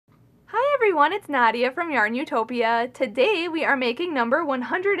everyone, it's Nadia from YARNutopia. Today we are making number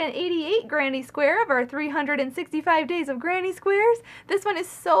 188 granny square of our 365 days of granny squares. This one is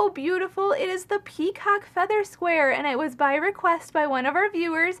so beautiful. It is the peacock feather square, and it was by request by one of our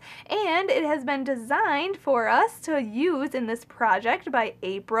viewers, and it has been designed for us to use in this project by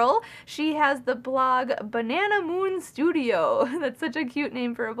April. She has the blog Banana Moon Studio. That's such a cute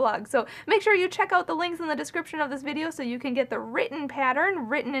name for a blog. So make sure you check out the links in the description of this video so you can get the written pattern,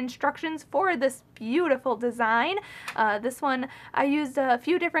 written instructions for this beautiful design. This one I used a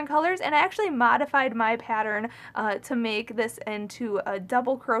few different colors, and I actually modified my pattern to make this into a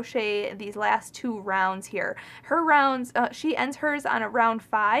double crochet these last two rounds here. Her rounds, she ends hers on a round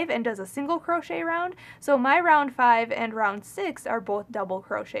 5 and does a single crochet round, so my round 5 and round 6 are both double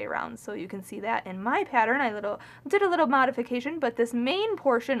crochet rounds. So you can see that in my pattern. I did a little modification, but this main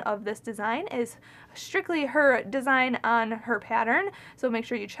portion of this design is strictly her design on her pattern, so make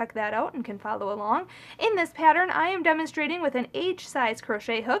sure you check that out and can follow along. In this pattern, I am demonstrating with an H size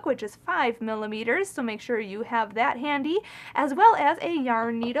crochet hook, which is 5 millimeters, so make sure you have that handy, as well as a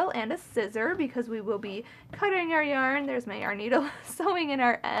yarn needle and a scissor, because we will be cutting our yarn. There's my yarn needle, sewing in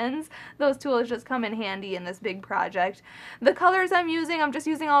our ends. Those tools just come in handy in this big project. The colors I'm just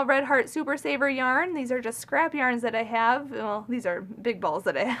using all Red Heart Super Saver yarn. These are just scrap yarns that I have. Well, these are big balls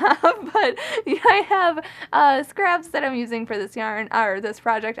that I have, but yeah, I have scraps that I'm using for this yarn, or this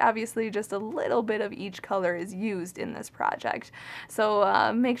project. Obviously, just a little bit of each color is used in this project.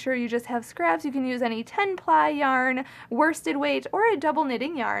 So make sure you just have scraps. You can use any 10-ply yarn, worsted weight, or a double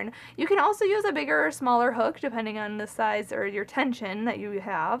knitting yarn. You can also use a bigger or smaller hook, depending on the size or your tension that you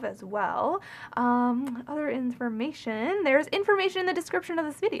have as well. Other information, there's information in the description of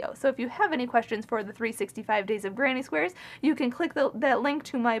this video. So if you have any questions for the 365 days of granny squares, you can click that link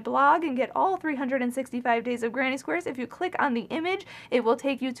to my blog and get all 365 days of granny squares. If you click on the image, it will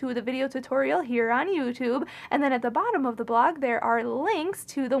take you to the video tutorial here on YouTube, and then at the bottom of the blog there are links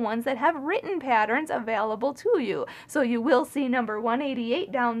to the ones that have written patterns available to you. So you will see number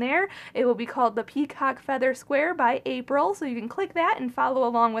 188 down there. It will be called the Peacock Feather Square by April, so you can click that and follow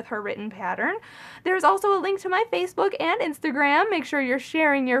along with her written pattern. There's also a link to my Facebook and Instagram. Make sure you're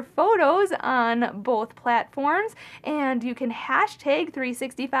sharing your photos on both platforms, and you can hashtag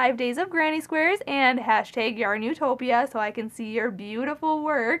 365 days of granny squares and hashtag YARNutopia so I can see your beautiful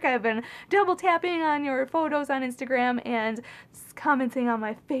work. I've been double tapping on your photos on Instagram and commenting on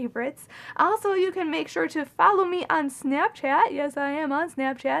my favorites. Also, you can make sure to follow me on Snapchat. Yes, I am on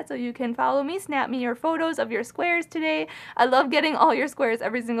Snapchat, so you can follow me, snap me your photos of your squares today. I love getting all your squares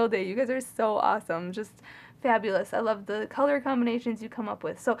every single day. You guys are so awesome. Just fabulous. I love the color combinations you come up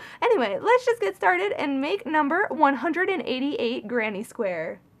with. So anyway, let's just get started and make number 188 granny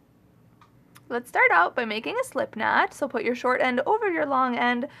square. Let's start out by making a slip knot. So put your short end over your long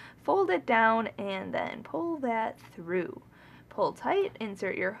end, fold it down, and then pull that through. Pull tight,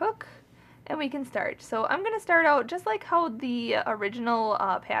 insert your hook, and we can start. So I'm going to start out just like how the original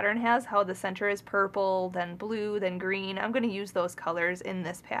pattern has, how the center is purple, then blue, then green. I'm going to use those colors in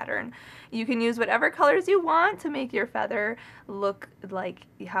this pattern. You can use whatever colors you want to make your feather look like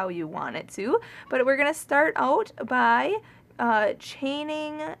how you want it to, but we're going to start out by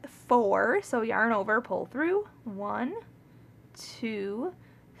chaining 4, so yarn over, pull through, 1, 2,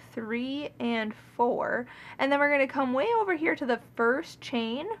 3, and 4, and then we're going to come way over here to the first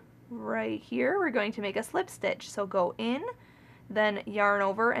chain right here. We're going to make a slip stitch, so go in, then yarn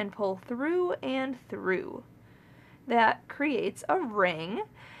over and pull through and through. That creates a ring.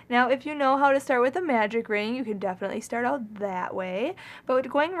 Now, if you know how to start with a magic ring, you can definitely start out that way. But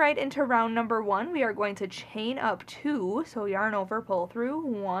going right into round number 1, we are going to chain up 2. So yarn over, pull through,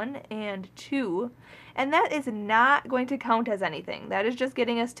 1 and 2. And that is not going to count as anything. That is just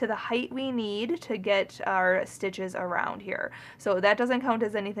getting us to the height we need to get our stitches around here. So that doesn't count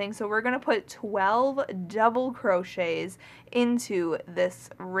as anything. So we're going to put 12 double crochets into this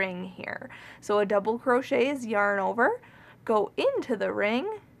ring here. So a double crochet is yarn over, go into the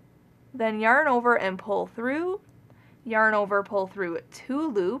ring, then yarn over and pull through, yarn over, pull through 2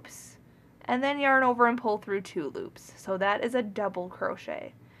 loops, and then yarn over and pull through 2 loops. So that is a double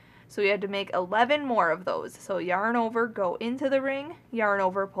crochet. So we had to make 11 more of those. So yarn over, go into the ring, yarn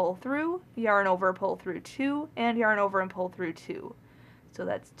over, pull through, yarn over, pull through 2, and yarn over and pull through 2. So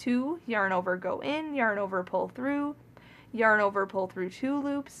that's 2, yarn over, go in, yarn over, pull through, yarn over, pull through 2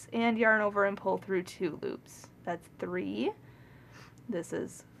 loops, and yarn over and pull through 2 loops. That's 3. This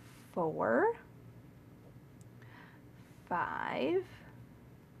is 4, 5,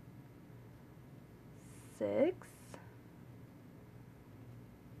 6,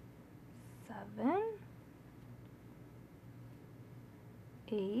 7,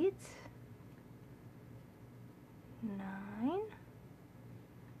 8, 9,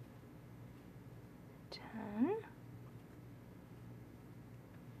 10,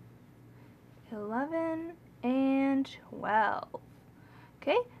 11, and 12.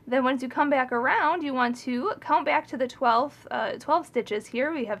 Okay, then once you come back around, you want to count back to the 12 stitches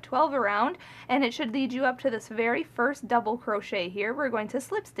here. We have 12 around, and it should lead you up to this very first double crochet here. We're going to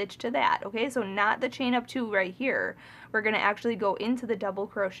slip stitch to that, okay? So not the chain up 2 right here. We're going to actually go into the double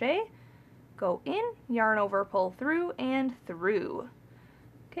crochet, go in, yarn over, pull through, and through.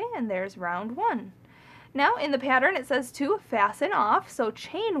 Okay, and there's round 1. Now in the pattern it says to fasten off, so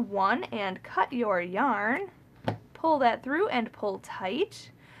chain 1 and cut your yarn. Pull that through and pull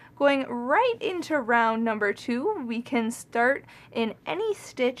tight. Going right into round number 2, we can start in any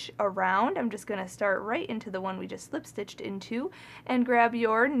stitch around. I'm just going to start right into the one we just slip stitched into and grab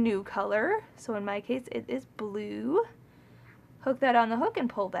your new color. So in my case it is blue. Hook that on the hook and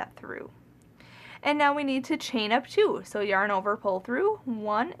pull that through. And now we need to chain up 2. So yarn over, pull through,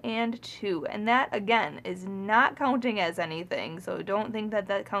 1 and 2. And that, again, is not counting as anything. So don't think that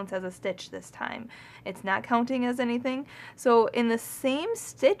that counts as a stitch this time. It's not counting as anything. So in the same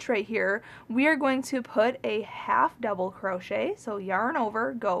stitch right here, we are going to put a half double crochet. So yarn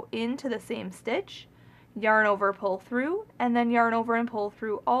over, go into the same stitch, yarn over, pull through, and then yarn over and pull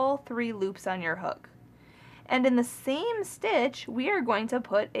through all 3 loops on your hook. And in the same stitch, we are going to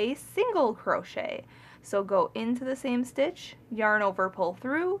put a single crochet. So go into the same stitch, yarn over, pull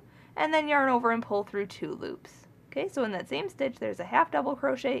through, and then yarn over and pull through 2 loops. Okay, so in that same stitch, there's a half double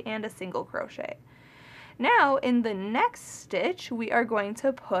crochet and a single crochet. Now, in the next stitch, we are going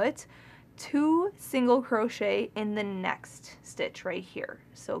to put 2 single crochet in the next stitch right here.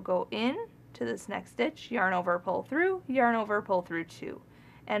 So go in to this next stitch, yarn over, pull through, yarn over, pull through 2.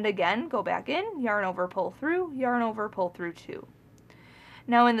 And again, go back in, yarn over, pull through, yarn over, pull through 2.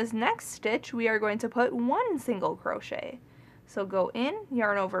 Now in this next stitch, we are going to put 1 single crochet. So go in,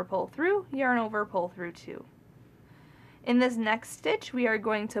 yarn over, pull through, yarn over, pull through 2. In this next stitch, we are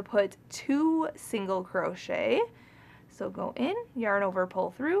going to put 2 single crochet. So go in, yarn over,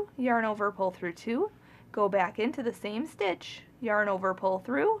 pull through, yarn over, pull through 2. Go back into the same stitch, yarn over, pull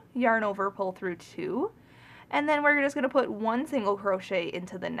through, yarn over, pull through 2. And then we're just going to put 1 single crochet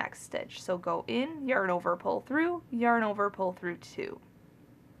into the next stitch. So go in, yarn over, pull through, yarn over, pull through 2.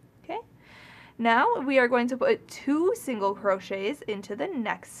 Okay. Now we are going to put 2 single crochets into the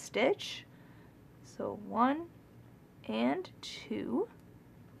next stitch. So 1 and 2.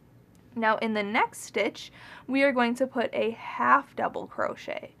 Now in the next stitch, we are going to put a half double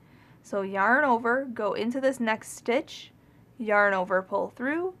crochet. So yarn over, go into this next stitch, yarn over, pull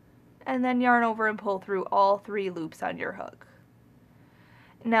through, and then yarn over and pull through all 3 loops on your hook.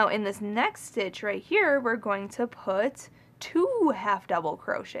 Now in this next stitch right here, we're going to put 2 half double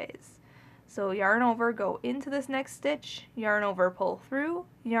crochets. So yarn over, go into this next stitch, yarn over, pull through,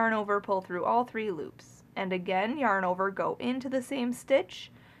 yarn over, pull through all 3 loops. And again, yarn over, go into the same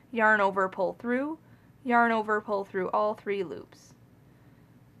stitch, yarn over, pull through, yarn over, pull through all 3 loops.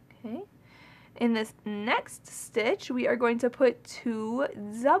 Okay. In this next stitch, we are going to put 2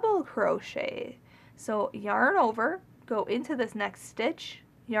 double crochet. So yarn over, go into this next stitch,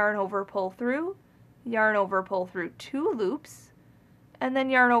 yarn over, pull through, yarn over, pull through 2 loops, and then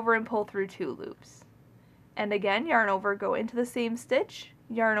yarn over and pull through 2 loops. And again, yarn over, go into the same stitch,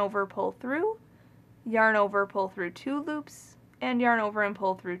 yarn over, pull through, yarn over, pull through 2 loops, and yarn over and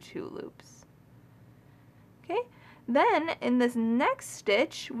pull through 2 loops. Okay. Then in this next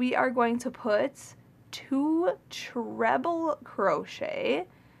stitch, we are going to put 2 treble crochet.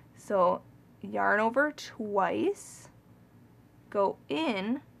 So yarn over twice, go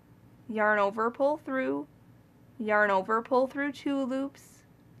in, yarn over, pull through, yarn over, pull through 2 loops,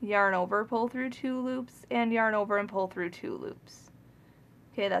 yarn over, pull through 2 loops, and yarn over and pull through 2 loops.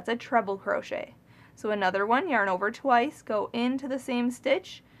 Okay, that's a treble crochet. So another one, yarn over twice, go into the same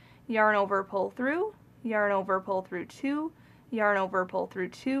stitch, yarn over, pull through, yarn over, pull through 2, yarn over, pull through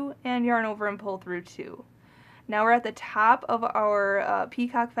 2, and yarn over and pull through 2. Now we're at the top of our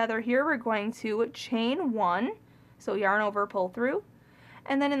peacock feather here. We're going to chain 1, so yarn over, pull through,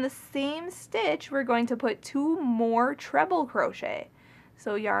 and then in the same stitch we're going to put 2 more treble crochet.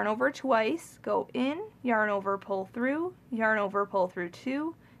 So yarn over twice, go in, yarn over, pull through, yarn over, pull through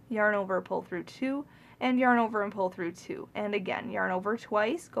 2, yarn over, pull through 2, and yarn over and pull through 2. And again, yarn over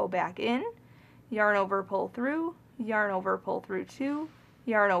twice, go back in, yarn over, pull through, yarn over, pull through 2,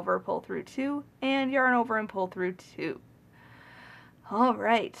 yarn over, pull through 2, and yarn over and pull through 2.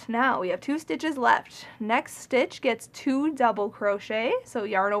 Alright, now we have 2 stitches left. Next stitch gets 2 double crochet, so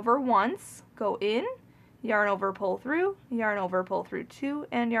yarn over once, go in, yarn over, pull through, yarn over, pull through 2,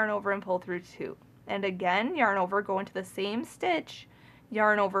 and yarn over and pull through 2. And again, yarn over, go into the same stitch,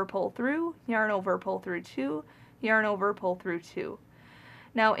 yarn over, pull through, yarn over, pull through 2, yarn over, pull through 2.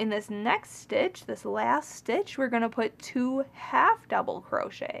 Now in this next stitch, this last stitch, we're going to put 2 half double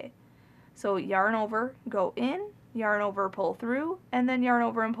crochet. So yarn over, go in, yarn over, pull through, and then yarn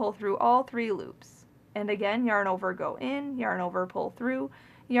over and pull through all 3 loops. And again, yarn over, go in, yarn over, pull through,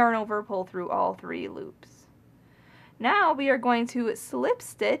 yarn over, pull through all 3 loops. Now we are going to slip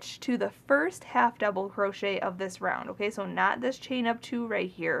stitch to the first half double crochet of this round, okay? So not this chain up 2 right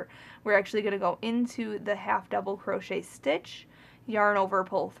here. We're actually going to go into the half double crochet stitch, yarn over,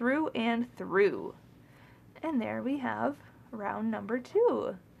 pull through, and through. And there we have round number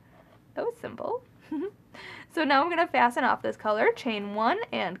 2. That was simple. So now I'm going to fasten off this color, chain 1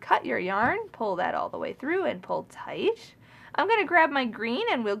 and cut your yarn, pull that all the way through and pull tight. I'm going to grab my green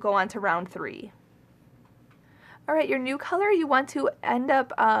and we'll go on to round 3. Alright, your new color, you want to end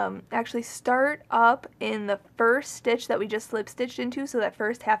up, actually start up in the first stitch that we just slip stitched into, so that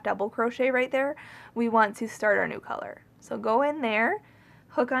first half double crochet right there, we want to start our new color. So go in there,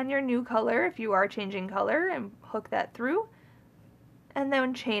 hook on your new color if you are changing color, and hook that through, and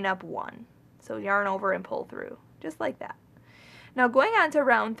then chain up 1. So yarn over and pull through, just like that. Now going on to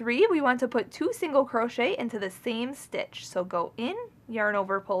round 3, we want to put 2 single crochet into the same stitch. So go in, yarn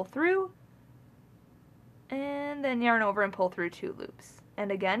over, pull through, and then yarn over and pull through 2 loops.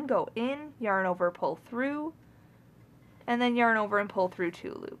 And again, go in, yarn over, pull through, and then yarn over and pull through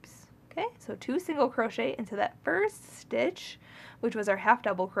 2 loops. Okay, so 2 single crochet into that first stitch, which was our half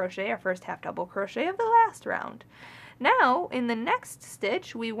double crochet, our first half double crochet of the last round. Now, in the next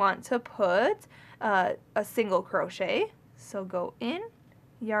stitch, we want to put a single crochet. So go in,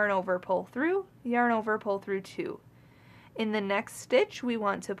 yarn over, pull through, yarn over, pull through 2. In the next stitch, we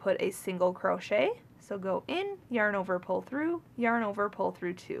want to put a single crochet. So go in, yarn over, pull through, yarn over, pull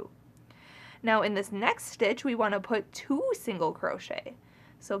through 2. Now in this next stitch, we want to put 2 single crochet.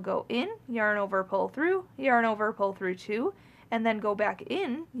 So go in, yarn over, pull through, yarn over, pull through 2, and then go back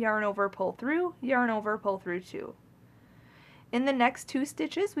in, yarn over, pull through, yarn over, pull through 2. In the next 2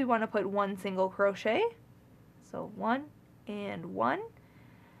 stitches, we want to put 1 single crochet. So 1 and 1.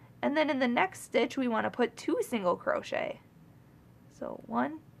 And then in the next stitch, we want to put 2 single crochet. So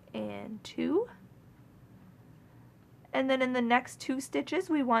 1 and 2. And then in the next 2 stitches,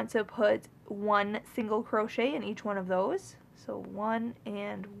 we want to put 1 single crochet in each one of those. So 1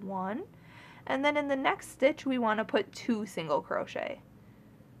 and 1. And then in the next stitch, we want to put 2 single crochet.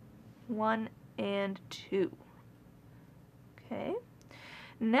 1 and 2. Okay.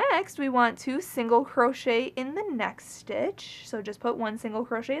 Next, we want to single crochet in the next stitch. So just put 1 single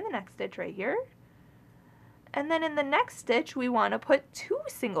crochet in the next stitch right here. And then in the next stitch, we want to put 2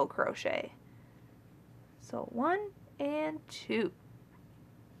 single crochet. So 1 and 2.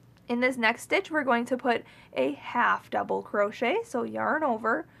 In this next stitch, we're going to put a half double crochet. So yarn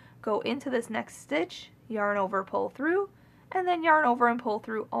over, go into this next stitch, yarn over, pull through, and then yarn over and pull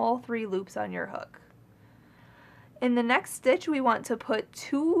through all 3 loops on your hook. In the next stitch, we want to put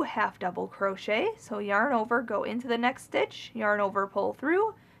 2 half double crochet. So yarn over, go into the next stitch, yarn over, pull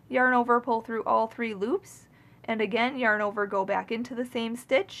through, yarn over, pull through all 3 loops, and again, yarn over, go back into the same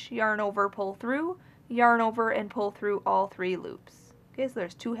stitch, yarn over, pull through, yarn over, and pull through all 3 loops. Okay, so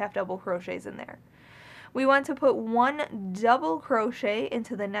there's 2 half double crochets in there. We want to put 1 double crochet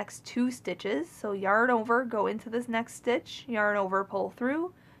into the next 2 stitches. So yarn over, go into this next stitch, yarn over, pull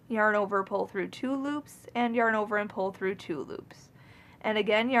through, yarn over, pull through 2 loops, and yarn over and pull through 2 loops. And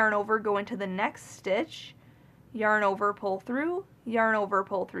again, yarn over, go into the next stitch, yarn over, pull through, yarn over,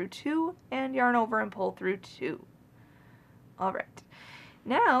 pull through 2, and yarn over and pull through 2. Alright.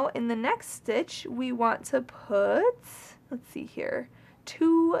 Now, in the next stitch, we want to put, let's see here,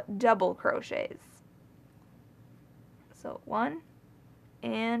 2 double crochets. So 1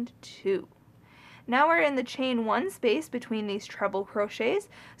 and 2. Now we're in the chain 1 space between these treble crochets,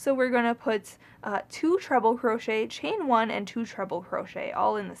 so we're going to put 2 treble crochet, chain 1, and 2 treble crochet,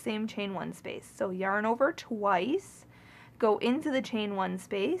 all in the same chain 1 space. So yarn over twice, go into the chain 1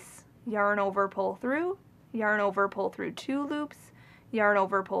 space, yarn over, pull through, yarn over, pull through 2 loops, yarn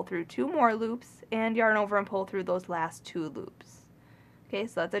over, pull through 2 more loops, and yarn over and pull through those last 2 loops. Okay,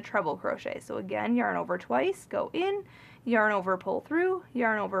 so that's a treble crochet. So again, yarn over twice, go in, yarn over, pull through,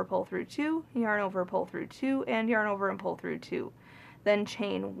 yarn over, pull through 2, yarn over, pull through 2, and yarn over and pull through 2. Then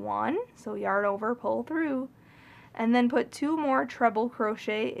chain 1, so yarn over, pull through, and then put 2 more treble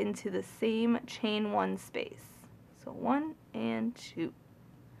crochet into the same chain 1 space. So 1 and 2.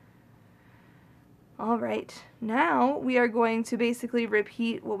 Alright, now we are going to basically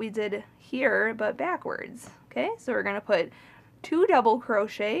repeat what we did here, but backwards. Okay, so we're going to put 2 double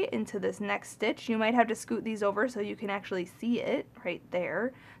crochet into this next stitch. You might have to scoot these over so you can actually see it right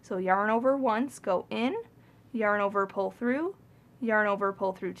there. So yarn over once, go in, yarn over, pull through, yarn over,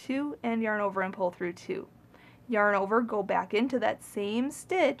 pull through 2, and yarn over and pull through 2. Yarn over, go back into that same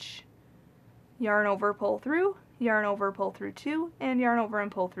stitch, yarn over, pull through, yarn over, pull through 2, and yarn over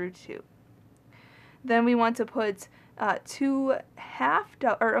and pull through 2. Then we want to put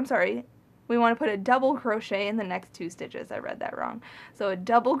we want to put a double crochet in the next 2 stitches. I read that wrong. So a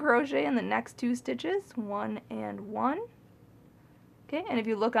double crochet in the next 2 stitches, 1 and 1. Okay, and if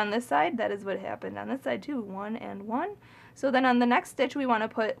you look on this side, that is what happened on this side too, 1 and 1. So then on the next stitch, we want to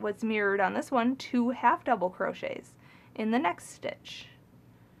put what's mirrored on this one, 2 half double crochets in the next stitch.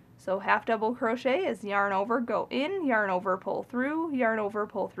 So half double crochet is yarn over, go in, yarn over, pull through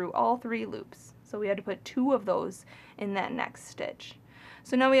all 3 loops. So we had to put 2 of those in that next stitch.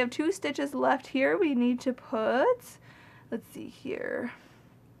 So now we have 2 stitches left here. We need to put, let's see here,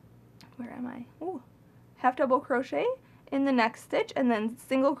 where am I? Ooh, half double crochet in the next stitch and then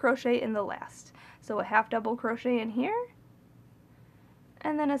single crochet in the last. So a half double crochet in here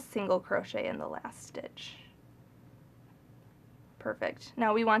and then a single crochet in the last stitch. Perfect.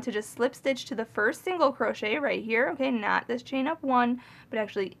 Now we want to just slip stitch to the first single crochet right here, okay, not this chain up 1, but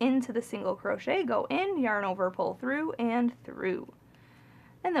actually into the single crochet, go in, yarn over, pull through, and through.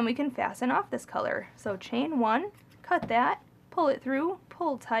 And then we can fasten off this color. So chain 1, cut that, pull it through,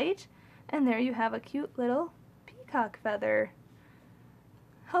 pull tight, and there you have a cute little peacock feather.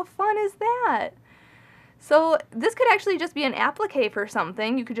 How fun is that? So this could actually just be an applique for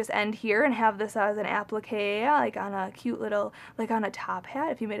something. You could just end here and have this as an applique, like on a cute little, like on a top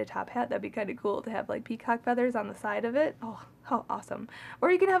hat. If you made a top hat, that'd be kind of cool to have like peacock feathers on the side of it. Oh, how awesome.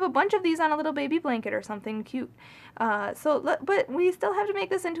 Or you can have a bunch of these on a little baby blanket or something cute. But we still have to make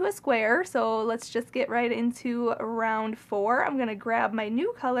this into a square, so let's just get right into round 4. I'm going to grab my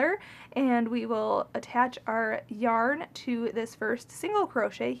new color and we will attach our yarn to this first single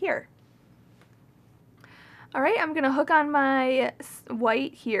crochet here. Alright, I'm going to hook on my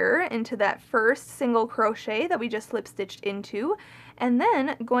white here into that first single crochet that we just slip stitched into, and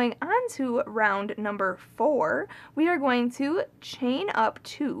then going on to round number 4, we are going to chain up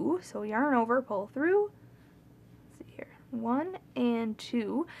 2, so yarn over, pull through, let's see here, 1 and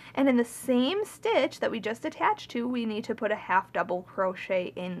 2, and in the same stitch that we just attached to, we need to put a half double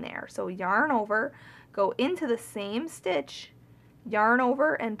crochet in there. So yarn over, go into the same stitch, yarn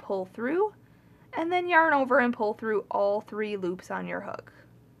over and pull through, and then yarn over and pull through all 3 loops on your hook.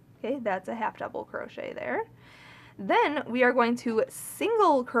 Okay, that's a half double crochet there. Then we are going to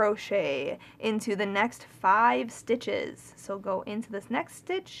single crochet into the next 5 stitches. So go into this next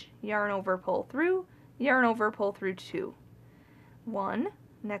stitch, yarn over, pull through, yarn over, pull through 2. 1,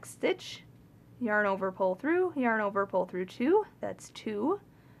 next stitch, yarn over, pull through, yarn over, pull through 2, that's 2.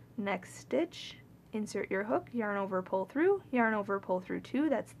 Next stitch, insert your hook, yarn over, pull through, yarn over, pull through 2,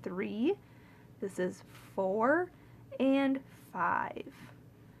 that's 3. This is 4 and 5.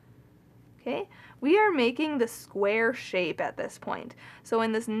 Okay, we are making the square shape at this point. So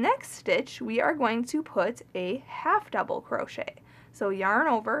in this next stitch, we are going to put a half double crochet. So yarn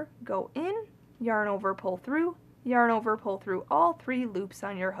over, go in, yarn over, pull through all 3 loops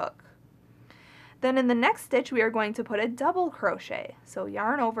on your hook. Then in the next stitch, we are going to put a double crochet. So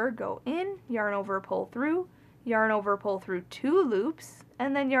yarn over, go in, yarn over, pull through 2 loops,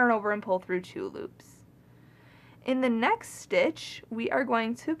 and then yarn over and pull through 2 loops. In the next stitch, we are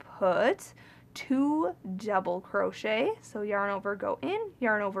going to put 2 double crochet. So yarn over, go in,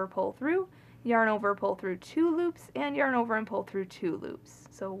 yarn over, pull through 2 loops, and yarn over and pull through 2 loops.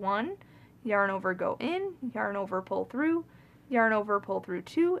 So 1, yarn over, go in, yarn over, pull through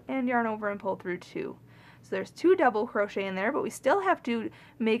 2, and yarn over and pull through 2. So there's 2 double crochet in there, but we still have to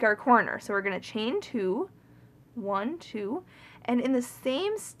make our corner. So we're going to chain 2, 1, 2, and in the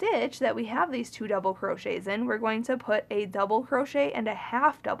same stitch that we have these 2 double crochets in, we're going to put a double crochet and a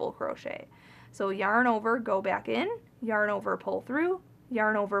half double crochet. So yarn over, go back in, yarn over, pull through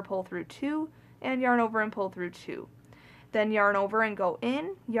 2, and yarn over and pull through 2. Then yarn over and go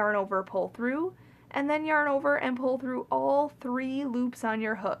in, yarn over, pull through, and then yarn over and pull through all 3 loops on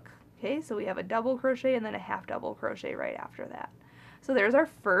your hook. Okay, so we have a double crochet and then a half double crochet right after that. So there's our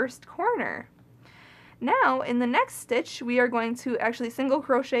first corner. Now, in the next stitch, we are going to actually single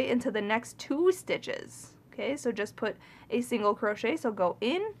crochet into the next 2 stitches. Okay, so just put a single crochet, so go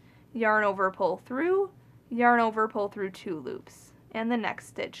in, yarn over, pull through 2 loops. And the next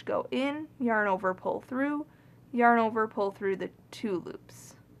stitch, go in, yarn over, pull through the 2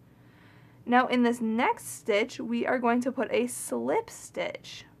 loops. Now in this next stitch, we are going to put a slip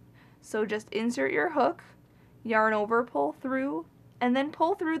stitch. So just insert your hook, yarn over, pull through, and then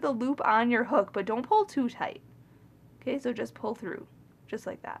pull through the loop on your hook, but don't pull too tight. Okay, so just pull through, just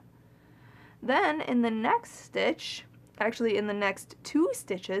like that. Then in the next stitch, actually in the next 2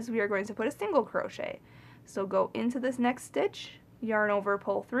 stitches, we are going to put a single crochet. So go into this next stitch, yarn over,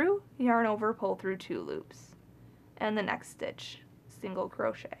 pull through, yarn over, pull through 2 loops. And the next stitch, single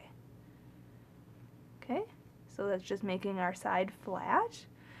crochet. Okay, so that's just making our side flat.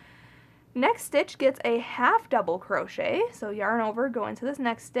 Next stitch gets a half double crochet, so yarn over, go into this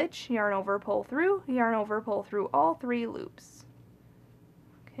next stitch, yarn over, pull through, yarn over, pull through all 3 loops.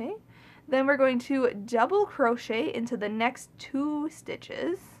 Okay, then we're going to double crochet into the next 2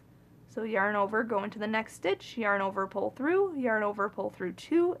 stitches. So yarn over, go into the next stitch, yarn over, pull through, yarn over, pull through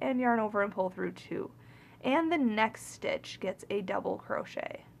 2, and yarn over and pull through 2. And the next stitch gets a double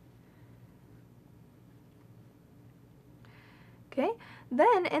crochet. Okay,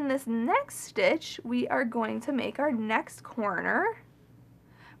 then in this next stitch, we are going to make our next corner.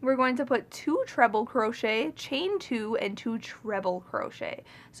 We're going to put 2 treble crochet, chain 2, and 2 treble crochet.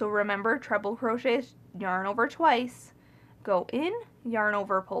 So remember, treble crochet, yarn over twice, go in, yarn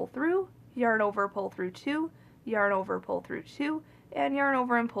over, pull through, yarn over, pull through 2, yarn over, pull through 2, and yarn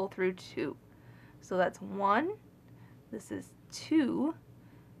over and pull through 2. So that's 1, this is 2,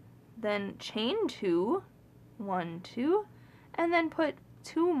 then chain 2, 1, 2, and then put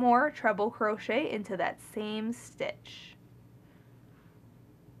 2 more treble crochet into that same stitch.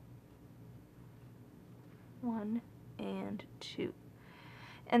 1 and 2.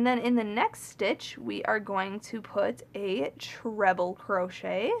 And then in the next stitch, we are going to put a treble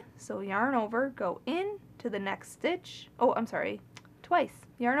crochet. So yarn over, go in to the next stitch. Oh, I'm sorry, twice.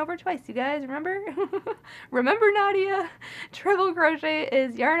 Yarn over twice, you guys, remember? Remember, Nadia? Treble crochet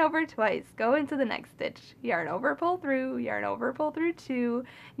is yarn over twice. Go into the next stitch. Yarn over, pull through, yarn over, pull through 2,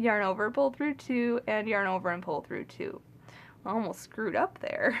 yarn over, pull through 2, and yarn over and pull through 2. Almost screwed up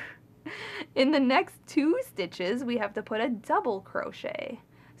there. In the next 2 stitches, we have to put a double crochet.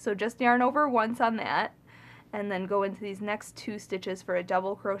 So just yarn over once on that, and then go into these next 2 stitches for a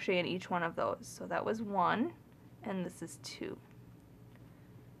double crochet in each one of those. So that was 1, and this is 2.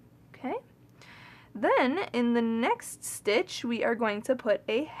 Okay. Then in the next stitch, we are going to put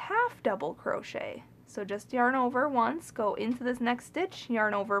a half double crochet. So just yarn over once, go into this next stitch,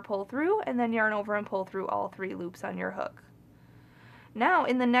 yarn over, pull through, and then yarn over and pull through all 3 loops on your hook. Now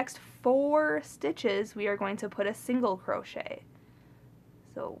in the next 4 stitches, we are going to put a single crochet.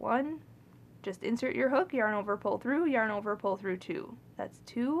 So 1, just insert your hook, yarn over, pull through, yarn over, pull through 2. That's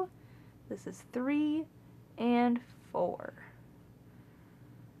 2, this is 3, and 4.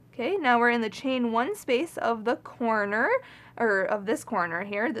 Okay, now we're in the chain 1 space of the corner, or of this corner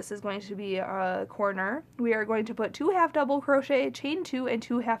here. This is going to be a corner. We are going to put 2 half double crochet, chain 2, and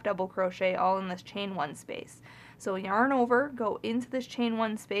 2 half double crochet all in this chain 1 space. So yarn over, go into this chain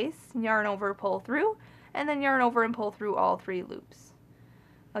 1 space, yarn over, pull through, and then yarn over and pull through all 3 loops.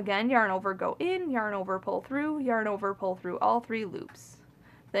 Again, yarn over, go in, yarn over, pull through, yarn over, pull through all 3 loops.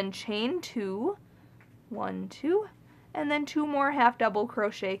 Then chain 2, 1, 2, and then 2 more half double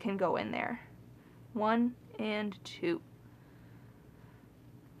crochet can go in there. 1 and 2.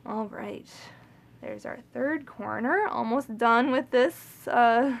 All right, there's our 3rd corner. Almost done with this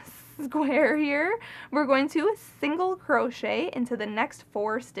square here. We're going to single crochet into the next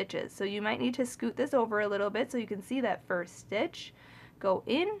 4 stitches. So you might need to scoot this over a little bit so you can see that first stitch. Go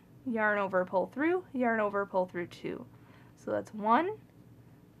in, yarn over, pull through, yarn over, pull through 2. So that's 1,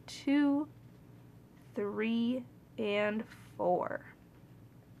 2, 3, and 4.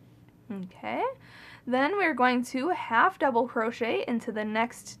 Okay, then we're going to half double crochet into the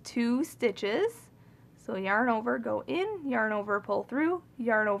next 2 stitches. So yarn over, go in, yarn over, pull through,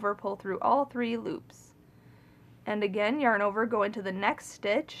 yarn over, pull through all 3 loops. And again, yarn over, go into the next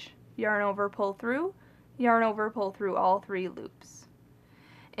stitch, yarn over, pull through, yarn over, pull through all 3 loops.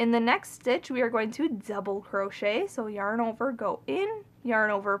 In the next stitch, we are going to double crochet. So yarn over, go in,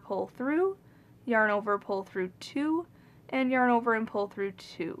 yarn over, pull through, yarn over, pull through 2, and yarn over and pull through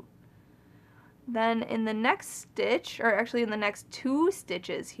 2. Then in the next stitch, or actually in the next 2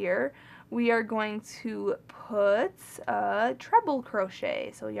 stitches here, we are going to put a treble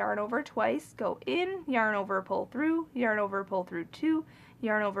crochet. So yarn over twice, go in, yarn over, pull through, yarn over, pull through 2,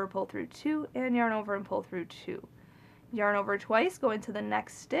 yarn over, pull through 2, and yarn over and pull through 2. Yarn over twice, go into the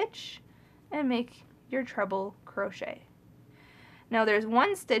next stitch, and make your treble crochet. Now there's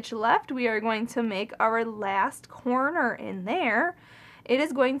 1 stitch left. We are going to make our last corner in there. It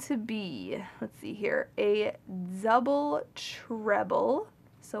is going to be, let's see here, a double treble.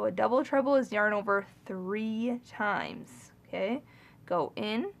 So a double treble is yarn over 3 times, okay? Go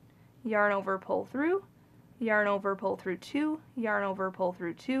in, yarn over, pull through, yarn over, pull through 2, yarn over, pull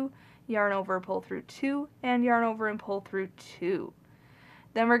through 2, yarn over, pull through 2, and yarn over and pull through 2.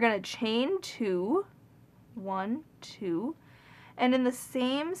 Then we're going to chain 2, 1, 2, and in the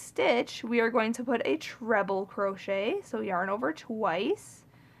same stitch we are going to put a treble crochet, so yarn over twice,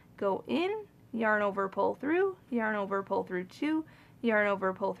 go in, yarn over, pull through, yarn over, pull through 2, yarn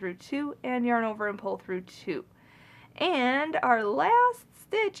over, pull through 2, and yarn over and pull through 2. And our last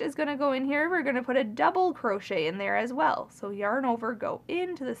stitch is going to go in here. We're going to put a double crochet in there as well. So yarn over, go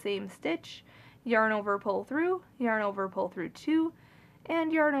into the same stitch, yarn over, pull through, yarn over, pull through 2,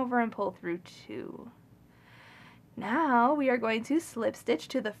 and yarn over and pull through 2. Now we are going to slip stitch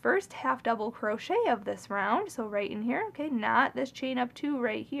to the first half double crochet of this round. So right in here, okay, not this chain up 2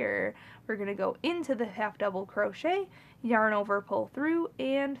 right here. We're going to go into the half double crochet, yarn over, pull through,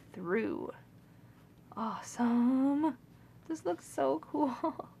 and through. Awesome. This looks so cool.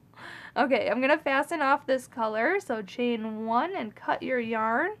 Okay, I'm going to fasten off this color. So chain 1 and cut your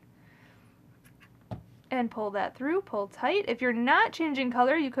yarn and pull that through, pull tight. If you're not changing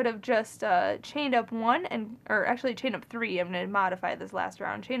color, you could have just chained up 1 and, or actually chain up 3. I'm going to modify this last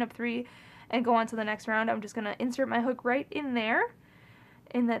round. Chain up 3 and go on to the next round. I'm just going to insert my hook right in there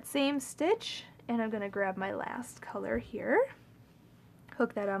in that same stitch, and I'm going to grab my last color here.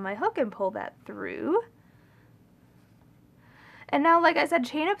 Hook that on my hook and pull that through. And now, like I said,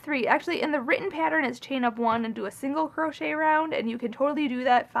 chain up 3. Actually, in the written pattern, it's chain up 1 and do a single crochet round, and you can totally do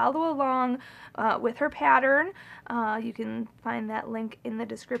that. Follow along with her pattern. You can find that link in the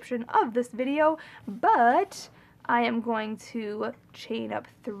description of this video, but I am going to chain up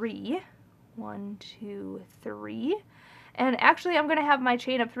 3. 1, 2, 3. And actually, I'm going to have my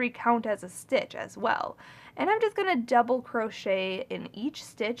chain up 3 count as a stitch as well. And I'm just going to double crochet in each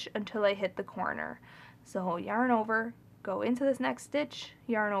stitch until I hit the corner. So yarn over, go into this next stitch,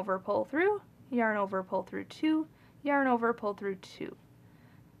 yarn over, pull through, yarn over, pull through 2, yarn over, pull through 2.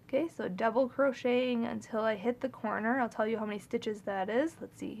 Okay, so double crocheting until I hit the corner. I'll tell you how many stitches that is.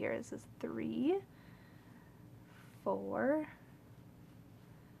 Let's see here. This is 3, 4,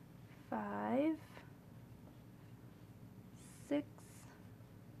 5, 6,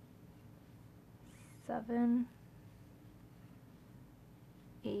 7,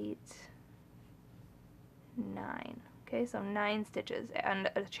 8, 9. Okay, so 9 stitches and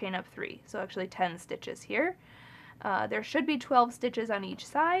a chain up 3. So actually 10 stitches here. There should be 12 stitches on each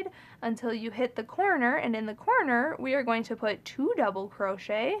side until you hit the corner, and in the corner we are going to put 2 double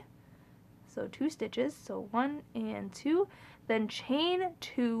crochet. So 2 stitches, so 1 and 2, then chain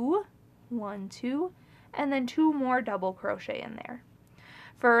 2, 1, 2, and then 2 more double crochet in there.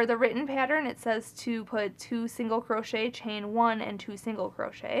 For the written pattern, it says to put 2 single crochet, chain 1 and 2 single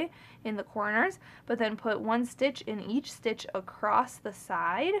crochet in the corners, but then put 1 stitch in each stitch across the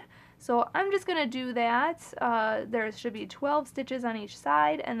side. So I'm just going to do that. There should be 12 stitches on each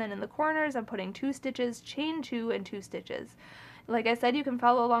side, and then in the corners I'm putting 2 stitches, chain 2 and 2 stitches. Like I said, you can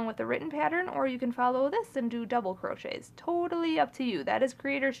follow along with the written pattern, or you can follow this and do double crochets. Totally up to you. That is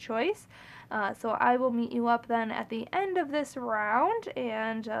creator's choice. So I will meet you up then at the end of this round,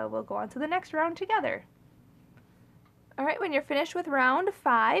 and we'll go on to the next round together. Alright, when you're finished with round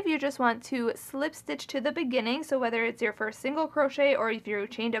 5, you just want to slip stitch to the beginning. So whether it's your first single crochet or if you're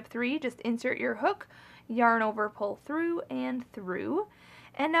chained up 3, just insert your hook, yarn over, pull through, and through.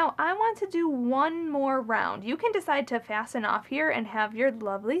 And now I want to do one more round. You can decide to fasten off here and have your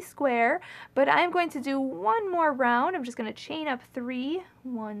lovely square, but I'm going to do one more round. I'm just going to chain up 3,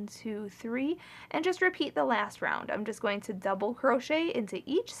 1, 2, 3, and just repeat the last round. I'm just going to double crochet into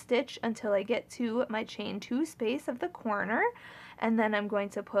each stitch until I get to my chain 2 space of the corner, and then I'm going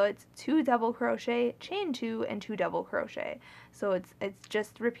to put 2 double crochet, chain 2, and 2 double crochet. So it's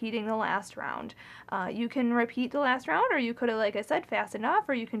just repeating the last round. You can repeat the last round, or you could have, like I said, fastened off,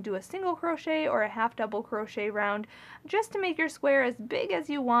 or you can do a single crochet or a half double crochet round just to make your square as big as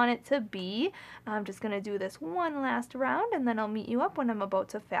you want it to be. I'm just going to do this one last round, and then I'll meet you up when I'm about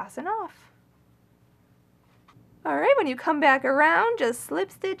to fasten off. Alright, when you come back around, just slip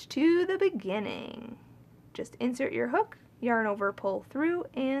stitch to the beginning. Just insert your hook, yarn over, pull through,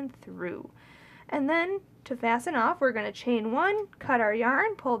 and through. And then to fasten off, we're going to chain 1, cut our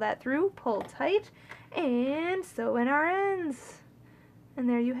yarn, pull that through, pull tight, and sew in our ends. And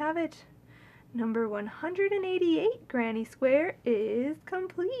there you have it. Number 188 granny square is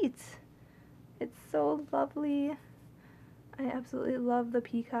complete. It's so lovely. I absolutely love the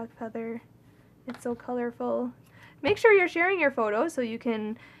peacock feather. It's so colorful. Make sure you're sharing your photos so you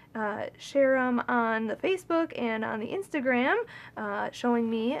can share them on the Facebook and on the Instagram, showing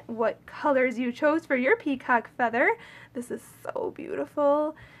me what colors you chose for your peacock feather. This is so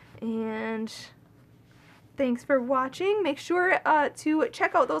beautiful, and Thanks for watching. Make sure to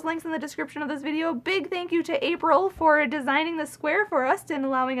check out those links in the description of this video. Big thank you to April for designing the square for us and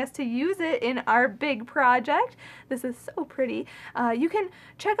allowing us to use it in our big project. This is so pretty. You can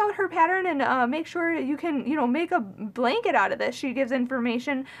check out her pattern and make sure you can, make a blanket out of this. She gives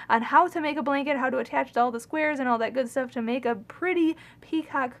information on how to make a blanket, how to attach to all the squares and all that good stuff to make a pretty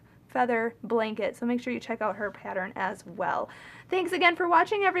peacock feather blanket. So make sure you check out her pattern as well. Thanks again for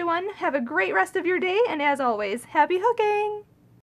watching, everyone. Have a great rest of your day, and as always, happy hooking!